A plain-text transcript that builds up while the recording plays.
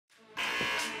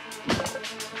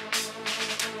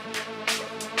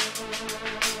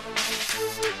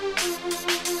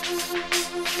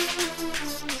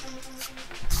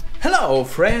Hello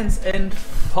friends and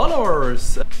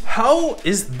followers! How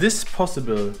is this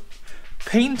possible?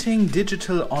 Painting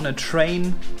digital on a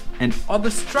train and all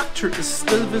the structure is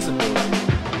still visible.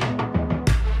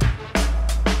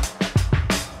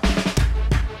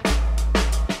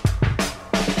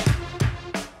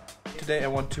 Today I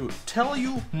want to tell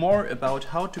you more about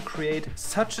how to create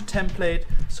such a template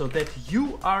so that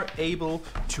you are able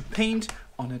to paint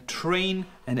on a train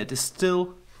and it is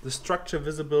still the structure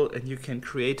visible and you can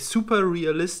create super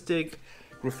realistic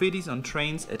graffitis on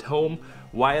trains at home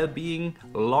while being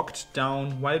locked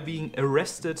down, while being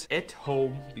arrested at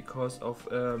home because of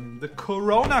the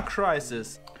corona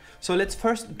crisis. So let's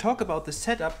first talk about the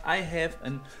setup. I have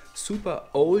a super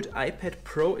old iPad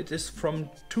Pro. It is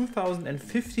from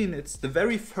 2015. It's the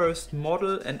very first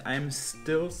model and I'm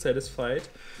still satisfied.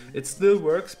 It still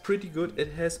works pretty good.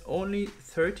 It has only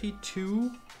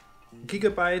 32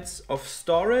 gigabytes of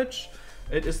storage.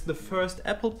 It is the first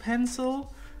Apple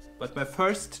Pencil, but my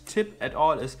first tip at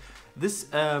all is this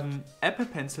Apple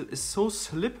Pencil is so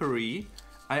slippery.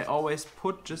 I always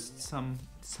put just some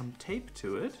tape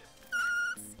to it.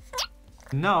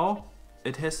 Now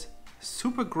it has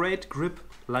super great grip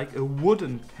like a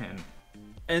wooden pen.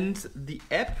 And the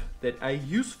app that I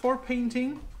use for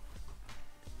painting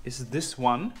is this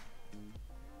one.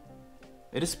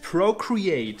 It is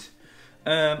Procreate.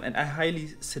 And I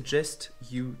highly suggest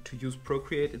you to use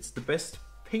Procreate. It's the best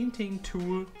painting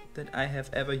tool that I have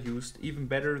ever used, even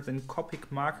better than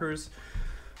Copic markers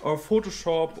or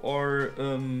Photoshop or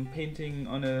painting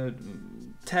on a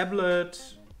tablet,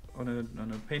 on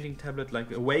a painting tablet like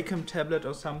a Wacom tablet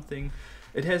or something.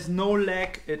 It has no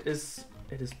lag. It is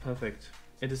perfect.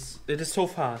 It is so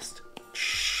fast.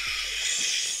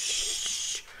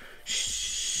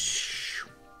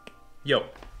 Yo.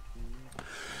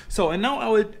 So, and now I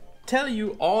will tell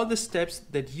you all the steps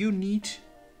that you need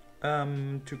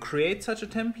to create such a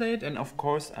template, and of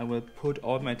course I will put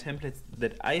all my templates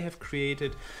that I have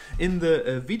created in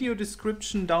the video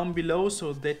description down below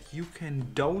so that you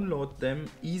can download them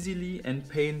easily and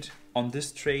paint on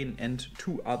this train and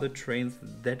two other trains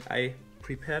that I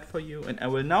prepared for you. And I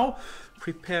will now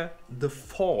prepare the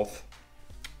fourth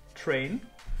train.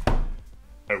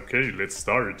 Okay, let's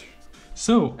start.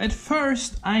 So at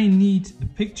first I need a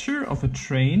picture of a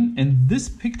train, and this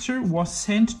picture was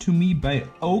sent to me by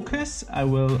Okas. I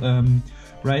will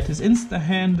write his Insta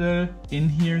handle in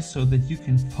here so that you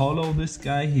can follow this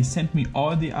guy. He sent me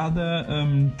all the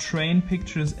other train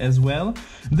pictures as well.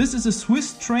 This is a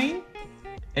Swiss train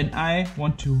and I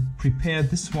want to prepare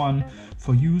this one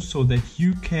for you so that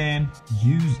you can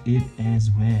use it as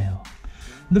well.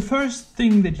 The first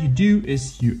thing that you do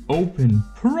is you open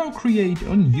Procreate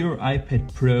on your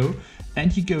iPad Pro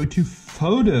and you go to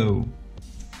Photo.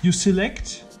 You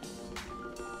select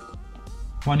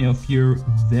one of your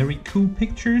very cool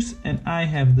pictures, and I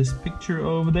have this picture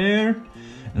over there.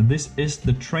 And this is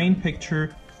the train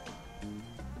picture.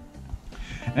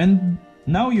 And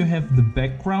now you have the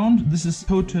background. This is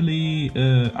totally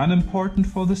unimportant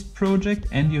for this project,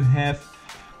 and you have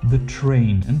the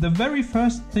train. And the very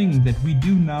first thing that we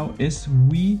do now is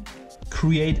we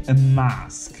create a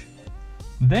mask.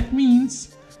 That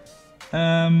means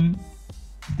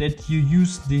that you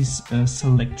use this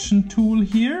selection tool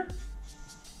here.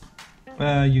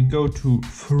 You go to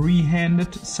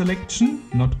free-handed selection,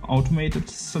 not automated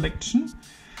selection.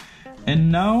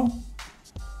 And now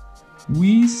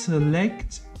we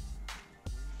select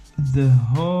the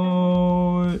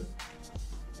whole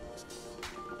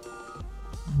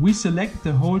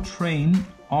train,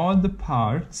 all the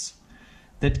parts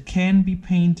that can be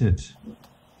painted.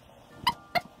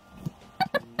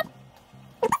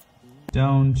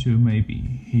 Down to maybe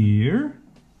here.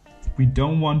 We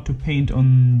don't want to paint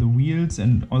on the wheels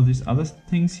and all these other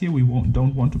things here. We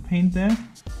don't want to paint there.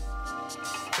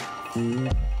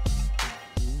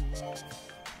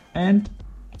 And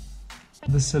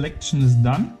the selection is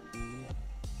done.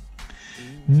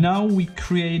 Now we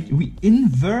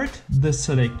invert the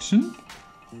selection.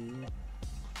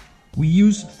 We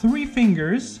use 3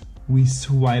 fingers, we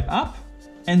swipe up,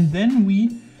 and then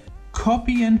we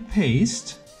copy and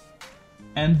paste,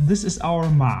 and this is our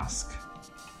mask.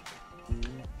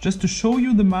 Just to show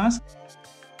you the mask.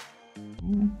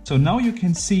 So now you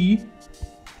can see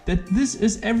that this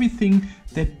is everything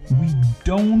that we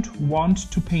don't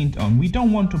want to paint on. We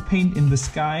don't want to paint in the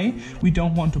sky, we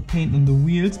don't want to paint on the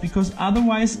wheels, because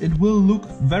otherwise it will look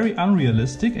very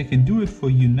unrealistic. I can do it for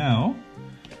you now.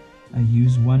 I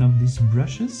use one of these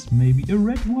brushes, maybe a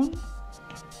red one.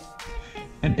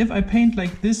 And if I paint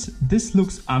like this, this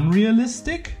looks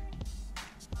unrealistic.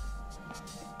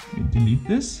 We delete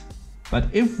this. But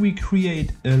if we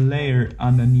create a layer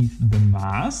underneath the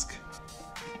mask,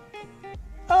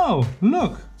 oh,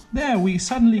 look, there we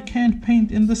suddenly can't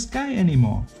paint in the sky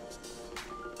anymore.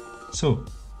 So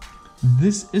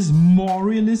this is more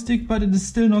realistic, but it is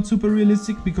still not super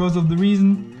realistic because of the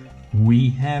reason we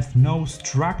have no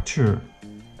structure.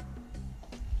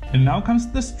 And now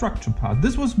comes the structure part.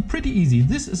 This was pretty easy.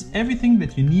 This is everything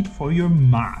that you need for your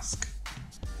mask.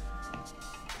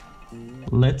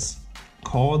 Let's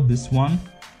call this one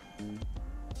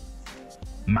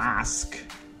mask.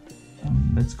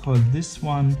 Let's call this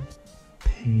one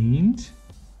paint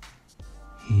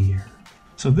here.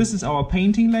 So this is our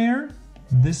painting layer.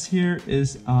 This here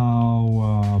is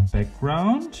our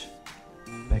background.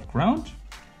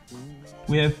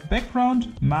 We have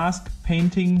background, mask,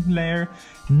 painting layer.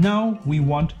 Now we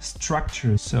want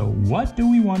structure. So what do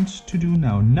we want to do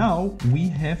now? Now we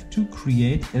have to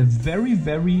create a very,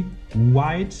 very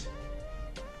wide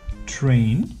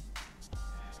train.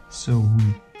 So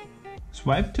we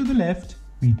swipe to the left,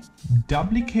 we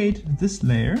duplicate this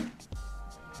layer.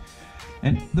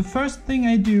 And the first thing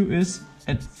I do is,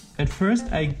 at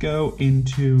first I go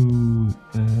into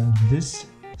this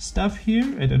stuff here,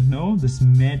 I don't know, this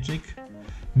magic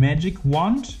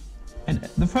wand. And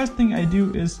the first thing I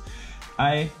do is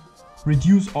I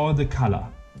reduce all the color.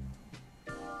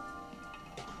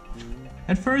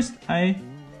 At first I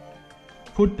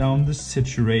put down the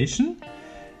saturation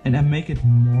and I make it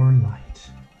more light.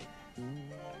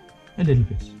 A little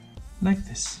bit, like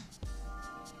this.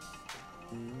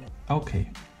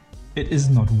 Okay, it is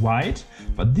not white,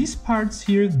 but these parts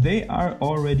here, they are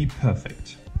already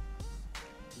perfect.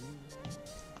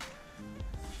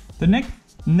 The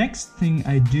next thing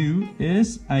I do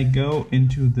is I go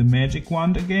into the magic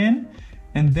wand again,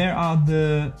 and there are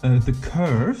the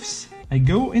curves. I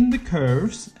go in the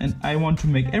curves and I want to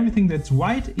make everything that's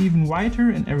white even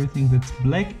whiter and everything that's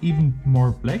black even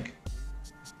more black.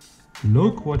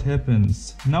 Look what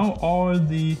happens. Now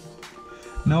the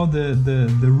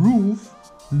roof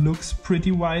looks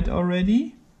pretty white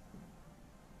already.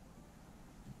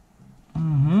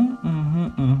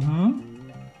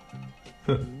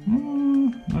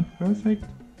 Not perfect.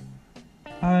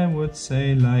 I would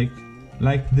say like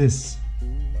this.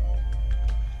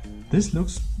 This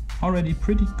looks already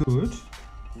pretty good.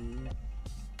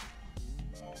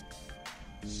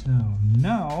 So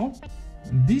now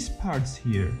these parts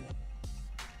here,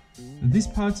 these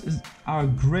parts are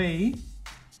gray,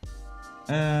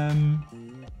 and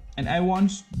I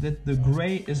want that the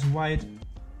gray is white.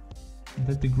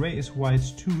 That the gray is white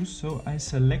too, so I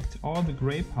select all the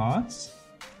gray parts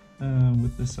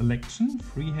with the selection,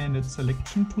 free-handed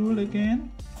selection tool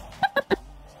again.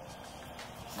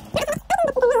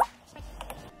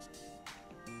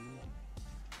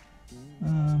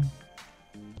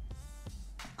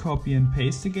 Copy and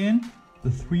paste again. The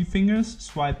 3 fingers,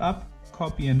 swipe up,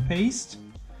 copy and paste.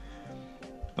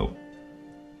 Oh.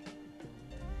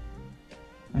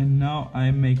 And now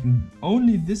I'm making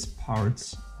only these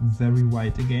parts very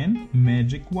white again.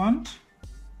 Magic wand,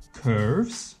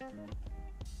 curves.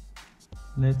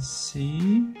 Let's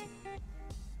see.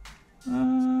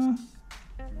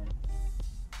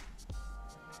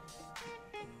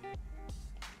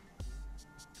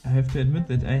 I have to admit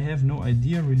that I have no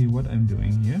idea really what I'm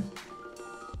doing here.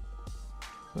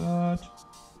 But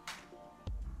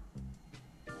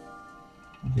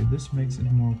okay, this makes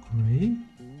it more gray.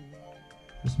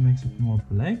 This makes it more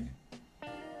black.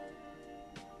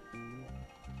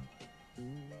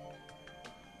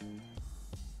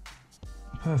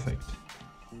 Perfect.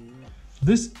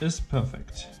 This is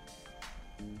perfect.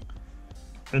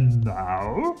 And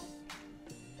now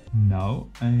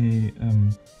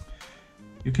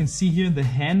you can see here the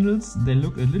handles, they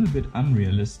look a little bit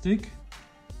unrealistic.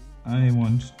 I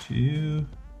want to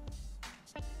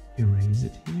erase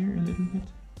it here a little bit.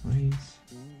 Erase.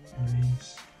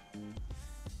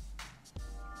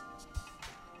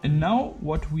 And now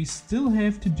what we still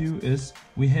have to do is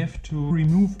we have to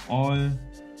remove all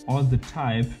the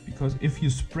type, because if you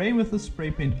spray with the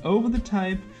spray paint over the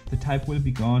type will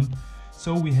be gone.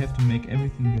 So we have to make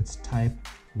everything that's type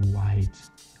white.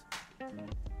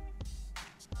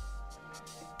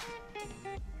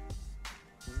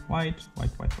 White.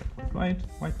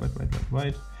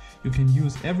 You can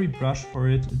use every brush for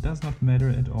it. It does not matter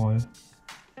at all.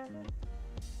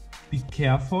 Be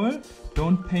careful.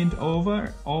 Don't paint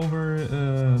over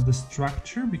the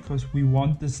structure, because we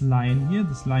want this line here.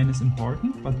 This line is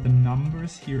important, but the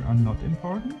numbers here are not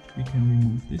important. We can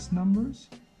remove these numbers.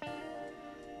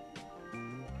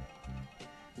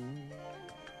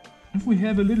 If we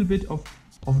have a little bit of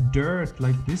of dirt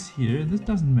like this here. This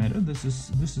doesn't matter. This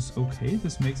is okay.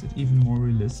 This makes it even more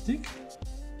realistic.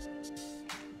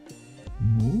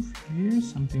 Move here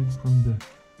something from the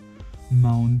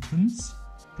mountains,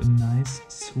 the nice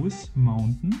Swiss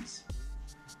mountains.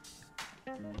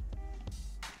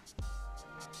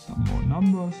 Some more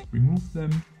numbers, remove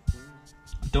them.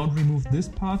 Don't remove these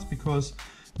parts because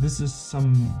this is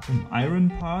some iron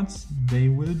parts. They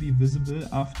will be visible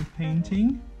after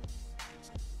painting.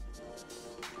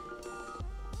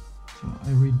 So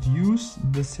I reduce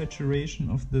the saturation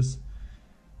of this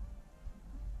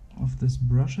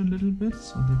brush a little bit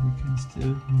so that we can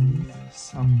still leave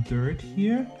some dirt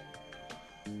here.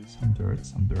 Some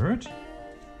dirt.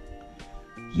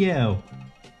 Yeah.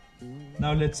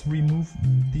 Now let's remove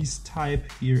this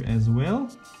type here as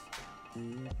well.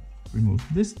 Remove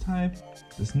this type,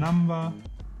 this number.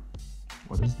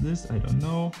 What is this? I don't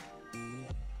know.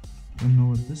 Don't know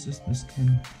what this is. This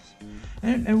can,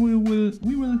 and we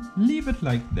will leave it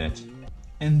like that.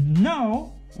 And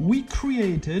now we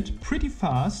created pretty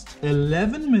fast.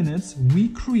 11 minutes. We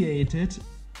created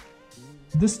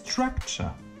the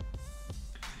structure.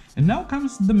 And now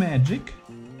comes the magic.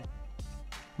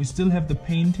 We still have the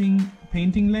painting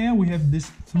layer. We have these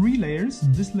 3 layers.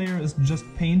 This layer is just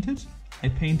painted. I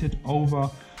painted over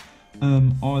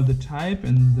all the type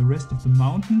and the rest of the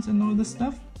mountains and all the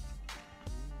stuff.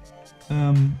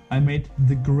 I made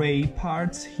the gray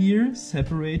parts here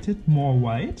separated, more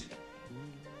white.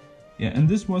 Yeah, and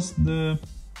this was the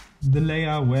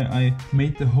layer where I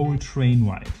made the whole train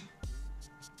white.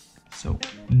 So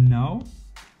now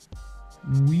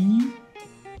we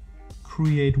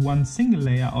create one single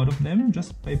layer out of them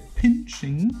just by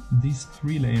pinching these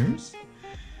 3 layers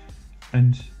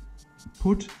and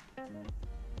put,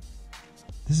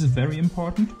 this is very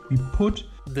important, we put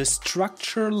the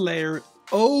structure layer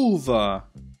over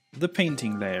the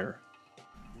painting layer.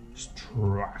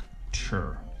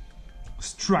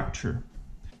 Structure.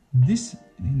 This,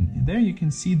 there you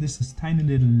can see this is tiny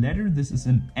little letter, this is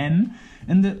an N,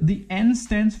 and the N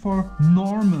stands for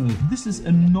normal. This is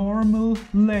a normal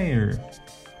layer,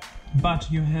 but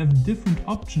you have different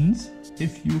options.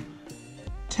 If you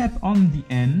tap on the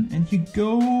N and you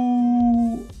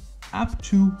go up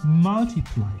to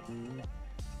multiply.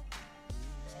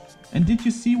 And did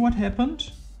you see what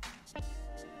happened?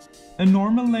 A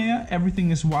normal layer,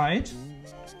 everything is white.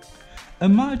 A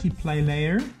multiply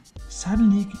layer,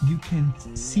 suddenly you can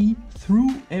see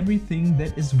through everything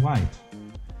that is white.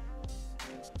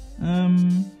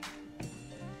 And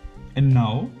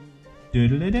now,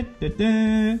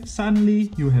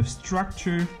 suddenly you have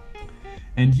structure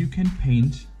and you can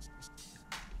paint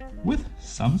with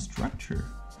some structure.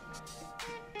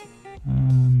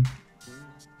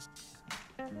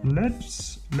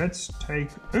 Let's take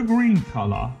a green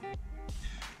color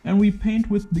and we paint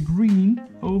with the green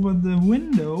over the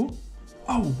window.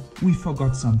 Oh, we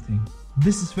forgot something.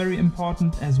 This is very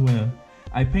important as well.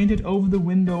 I painted over the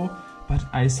window, but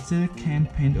I still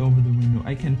can't paint over the window.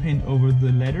 I can paint over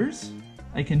the letters,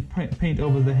 I can paint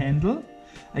over the handle,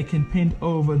 I can paint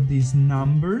over these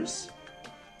numbers,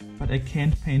 but I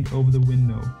can't paint over the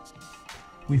window.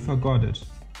 We forgot it.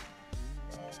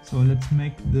 So let's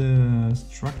make the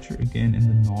structure again in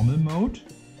the normal mode.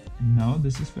 And now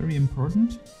this is very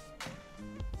important.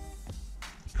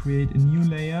 Create a new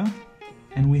layer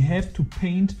and we have to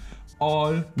paint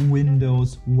all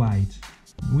windows white.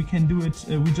 We can do it,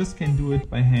 we just can do it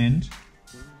by hand.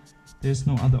 There's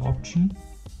no other option.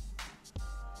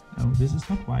 No, this is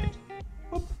not white.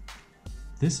 Oop.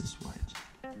 This is white.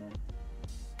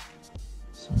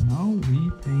 So now we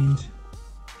paint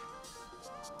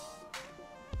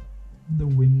the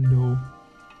window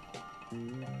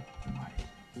white.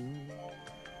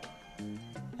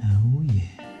 Oh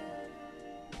yeah.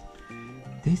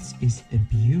 This is a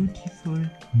beautiful,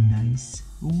 nice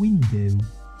window.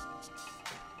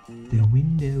 The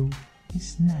window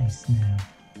is nice now.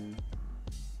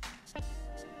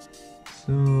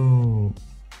 So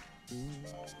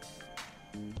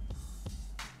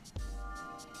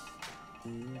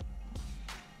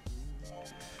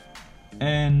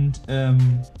and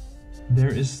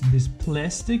there is this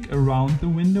plastic around the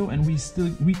window and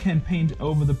we can paint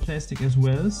over the plastic as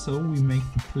well, so we make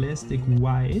the plastic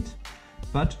white,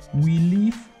 but we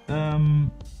leave a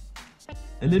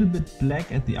little bit black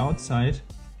at the outside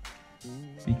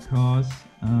because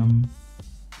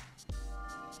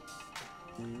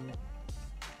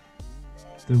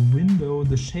the window,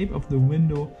 the shape of the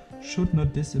window should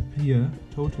not disappear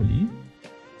totally.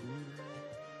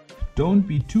 Don't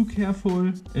be too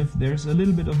careful if there's a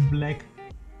little bit of black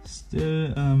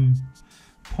still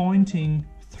pointing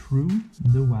through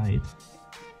the white.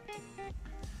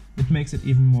 It makes it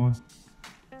even more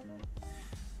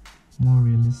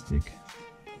realistic.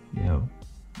 Yo,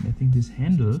 I think these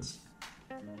handles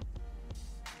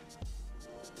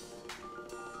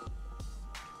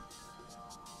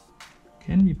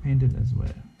can be painted as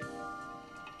well.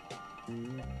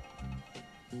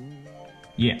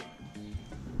 Yeah,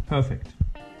 perfect.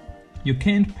 You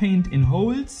can't paint in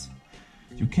holes,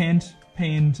 you can't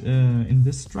paint in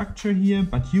this structure here,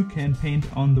 but you can paint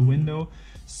on the window.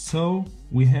 So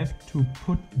we have to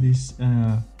put this,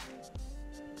 now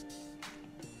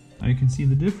you can see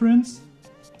the difference.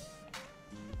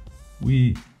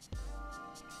 We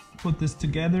put this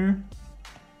together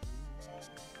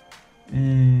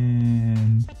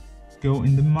and go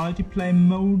in the multiply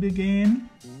mode again,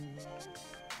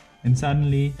 and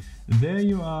suddenly there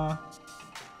you are.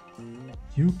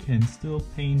 You can still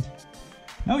paint.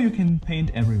 Now you can paint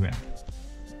everywhere.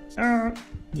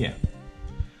 Yeah.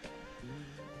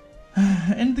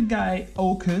 And the guy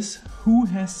Okus, who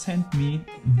has sent me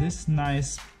this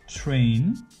nice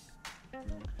train,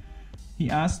 he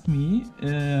asked me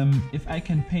if I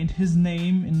can paint his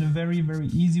name in a very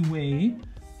easy way,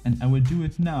 and I will do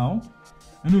it now.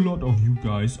 And a lot of you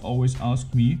guys always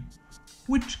ask me,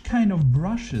 which kind of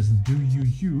brushes do you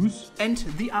use? And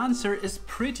the answer is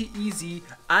pretty easy.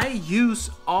 I use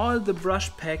all the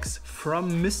brush packs from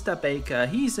Mr. Baker.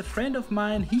 He's a friend of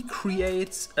mine. He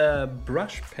creates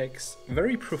brush packs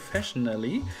very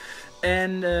professionally.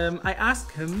 And I asked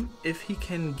him if he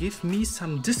can give me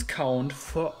some discount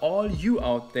for all you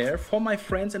out there, for my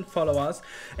friends and followers.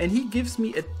 And he gives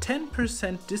me a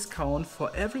 10% discount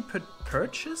for every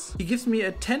purchase. He gives me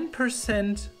a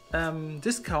 10%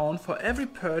 discount for every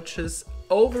purchase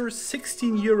over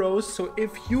 16 euros. So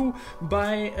if you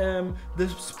buy the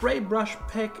spray brush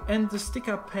pack and the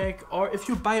sticker pack, or if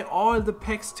you buy all the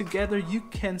packs together, you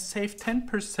can save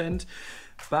 10%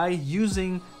 by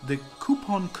using the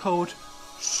coupon code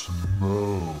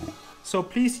SMOE. So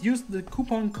please use the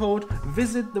coupon code,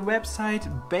 visit the website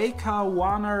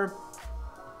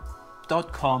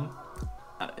bakerwarner.com.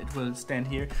 It will stand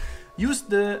here. Use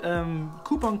the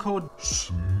coupon code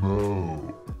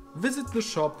SMOE. Visit the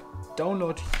shop,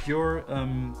 download your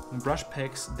brush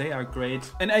packs. They are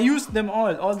great, and I use them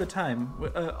all the time.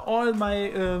 All my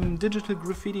digital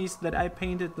graffitis that I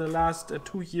painted the last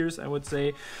 2 years, I would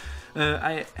say.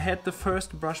 I had the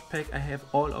first brush pack. I have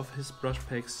all of his brush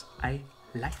packs. I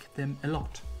like them a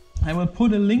lot. I will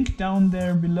put a link down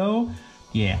there below.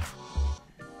 Yeah.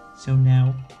 So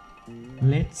now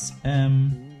let's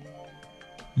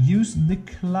use the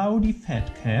cloudy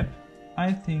fat cap.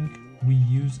 I think we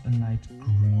use a light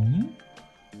green.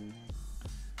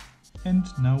 And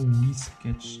now we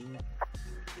sketch.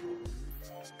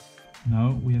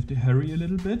 Now we have to hurry a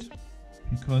little bit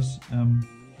because you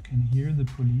can hear the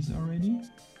police already.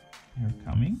 They're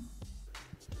coming.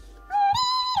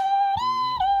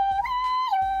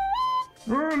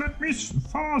 Oh, let me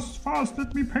fast,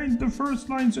 let me paint the first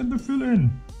lines and the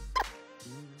fill-in.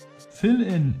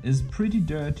 Fill-in is pretty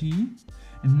dirty,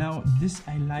 and now this,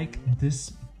 I like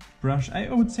this brush. I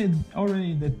would say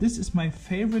already that this is my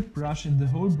favorite brush in the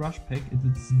whole brush pack.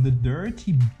 It's the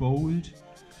dirty bold,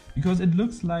 because it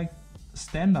looks like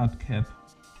standard cap.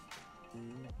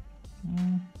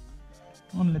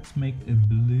 And let's make a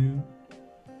blue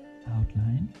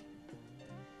outline.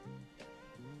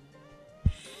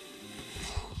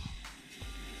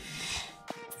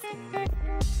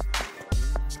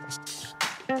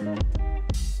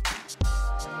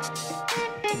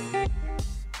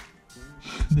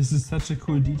 This is such a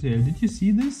cool detail. Did you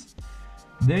see this?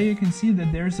 There you can see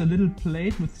that there's a little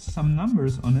plate with some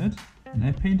numbers on it, and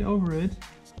I paint over it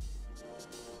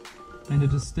and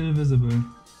it is still visible.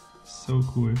 So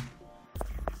cool.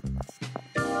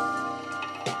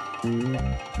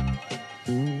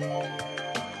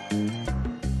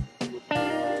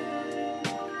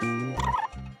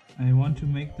 I want to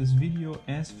make this video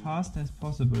as fast as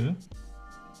possible,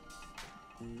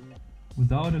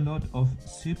 without a lot of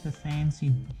super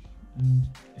fancy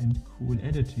and cool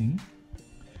editing.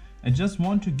 I just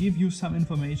want to give you some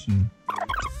information.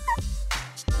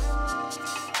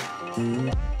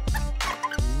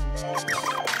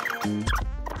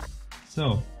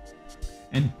 So,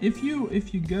 and if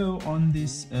you go on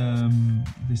this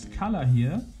this color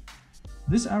here,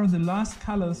 these are the last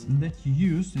colors that you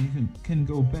used, and you can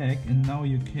go back and now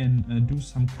you can do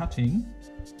some cutting.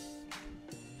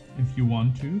 If you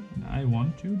want to, and I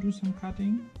want to do some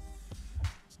cutting,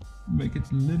 make it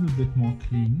a little bit more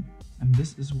clean. And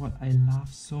this is what I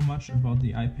love so much about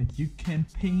the iPad. You can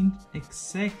paint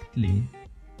exactly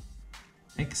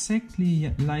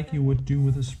like you would do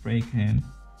with a spray can.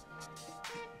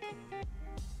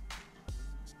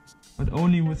 but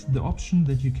only with the option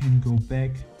that you can go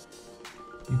back.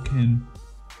 You can...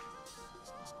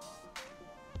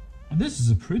 This is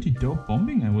a pretty dope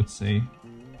bombing, I would say.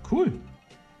 Cool.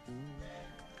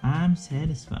 I'm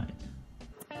satisfied.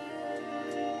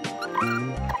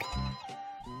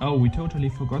 Oh, we totally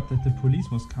forgot that the police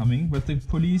was coming, but the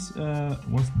police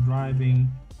was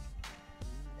driving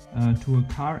to a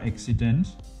car accident.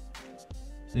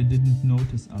 They didn't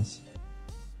notice us,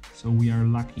 so we are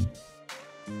lucky.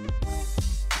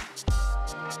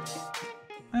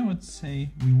 I would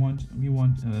say we want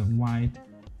a white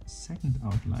second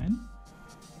outline.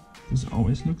 This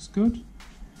always looks good.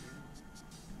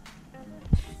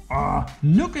 Ah,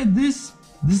 look at this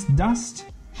dust.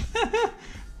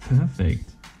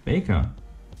 Perfect. Baker,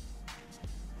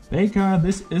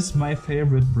 this is my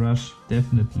favorite brush,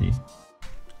 definitely.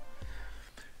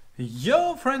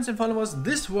 Yo friends and followers,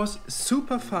 this was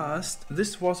super fast.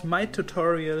 This was my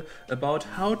tutorial about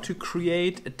how to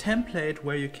create a template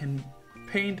where you can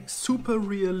paint super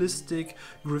realistic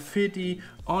graffiti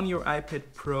on your iPad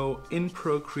Pro in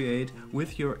Procreate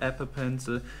with your Apple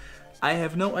Pencil. I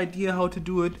have no idea how to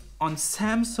do it on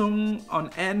Samsung, on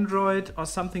Android or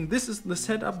something. This is the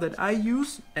setup that I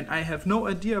use and I have no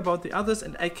idea about the others,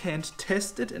 and I can't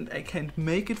test it and I can't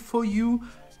make it for you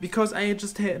because I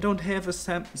just don't have a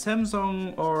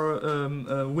Samsung or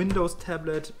a Windows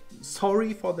tablet.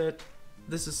 Sorry for that.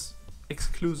 This is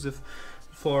exclusive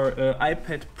for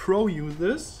iPad Pro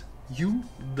users.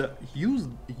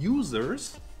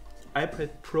 iPad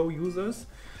Pro users.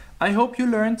 I hope you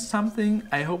learned something.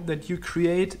 I hope that you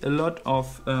create a lot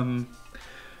of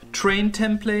train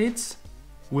templates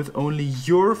with only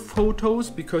your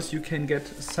photos, because you can get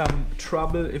some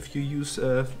trouble if you use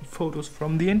photos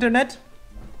from the internet.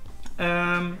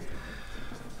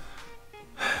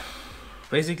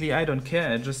 Basically, I don't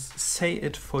care. I just say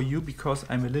it for you because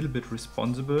I'm a little bit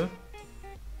responsible.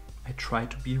 I try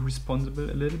to be responsible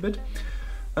a little bit.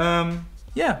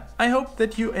 Yeah, I hope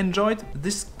that you enjoyed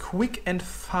this quick and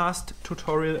fast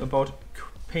tutorial about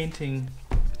painting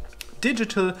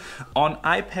digital on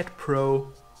iPad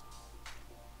Pro,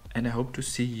 and I hope to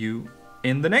see you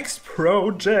in the next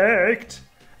project.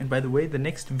 And by the way, the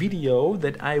next video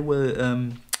that I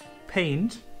will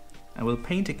paint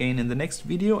again in the next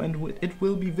video, and it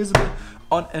will be visible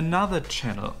on another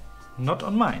channel, not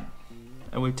on mine.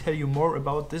 I will tell you more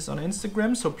about this on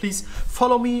Instagram, so please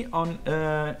follow me on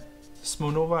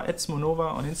SMONOVA,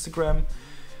 @SMONOVA on Instagram,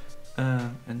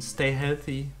 and stay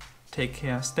healthy, take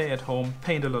care, stay at home,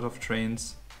 paint a lot of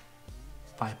trains.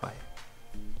 Bye bye.